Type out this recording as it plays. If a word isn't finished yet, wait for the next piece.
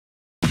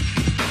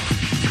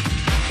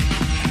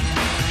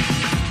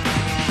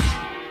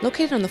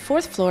Located on the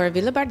 4th floor of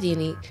Villa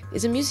Bardini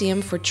is a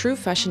museum for true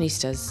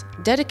fashionistas,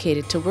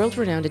 dedicated to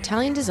world-renowned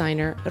Italian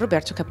designer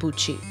Roberto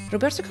Capucci.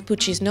 Roberto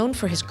Capucci is known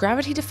for his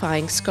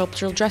gravity-defying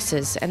sculptural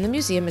dresses, and the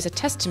museum is a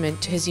testament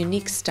to his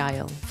unique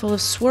style. Full of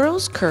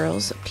swirls,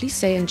 curls,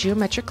 plissé, and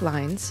geometric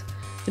lines,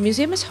 the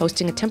museum is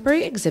hosting a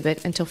temporary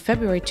exhibit until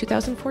February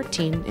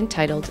 2014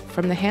 entitled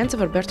From the Hands of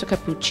Roberto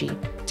Capucci,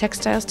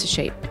 Textiles to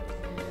Shape.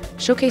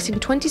 Showcasing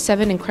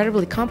 27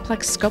 incredibly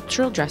complex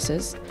sculptural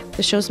dresses,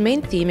 the show's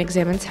main theme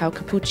examines how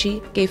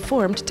Capucci gave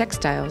form to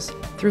textiles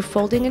through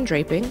folding and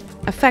draping,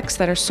 effects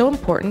that are so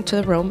important to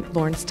the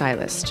Rome-born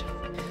stylist.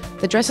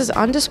 The dresses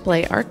on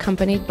display are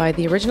accompanied by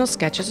the original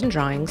sketches and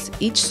drawings,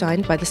 each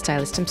signed by the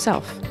stylist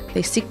himself.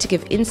 They seek to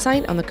give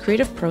insight on the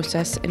creative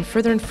process and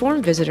further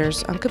inform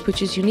visitors on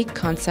Capucci's unique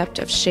concept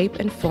of shape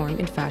and form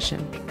in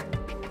fashion.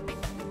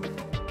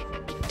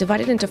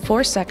 Divided into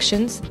 4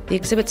 sections, the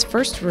exhibit's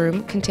first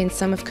room contains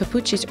some of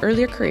Capucci's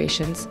earlier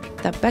creations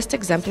that best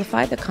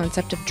exemplify the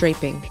concept of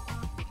draping.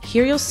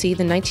 Here you'll see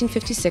the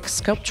 1956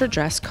 sculpture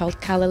dress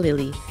called Calla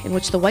Lily, in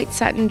which the white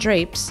satin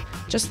drapes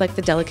just like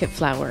the delicate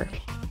flower.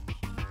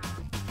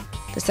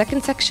 The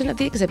second section of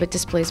the exhibit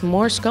displays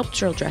more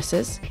sculptural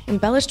dresses,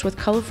 embellished with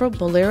colorful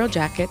bolero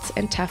jackets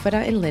and taffeta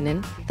and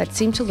linen that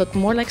seem to look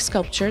more like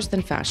sculptures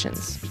than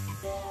fashions.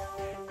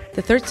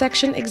 The third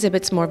section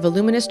exhibits more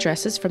voluminous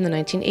dresses from the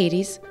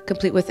 1980s,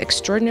 complete with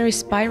extraordinary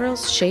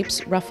spirals,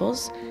 shapes,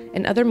 ruffles,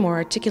 and other more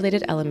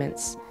articulated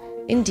elements.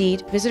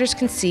 Indeed, visitors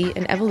can see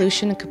an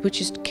evolution in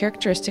Capucci's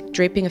characteristic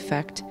draping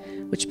effect,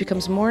 which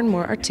becomes more and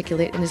more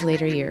articulate in his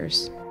later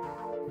years.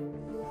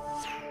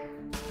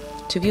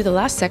 To view the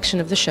last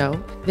section of the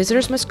show,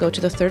 visitors must go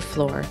to the 3rd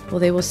floor, where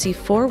they will see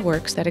 4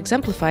 works that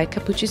exemplify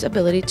Capucci's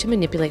ability to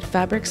manipulate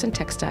fabrics and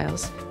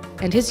textiles,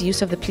 and his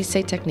use of the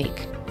plissé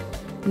technique.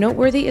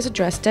 Noteworthy is a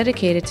dress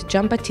dedicated to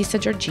Giambattista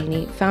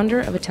Giorgini, founder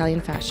of Italian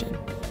fashion.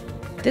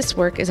 This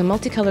work is a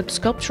multicolored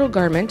sculptural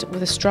garment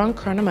with a strong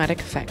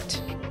chromatic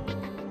effect.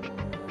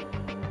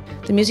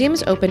 The museum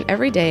is open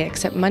every day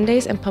except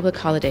Mondays and public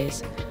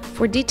holidays.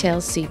 For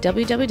details, see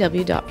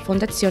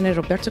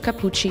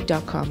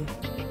www.fondazionerobertocapucci.com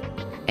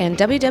and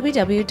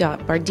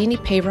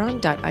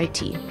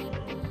www.bardinipeyron.it.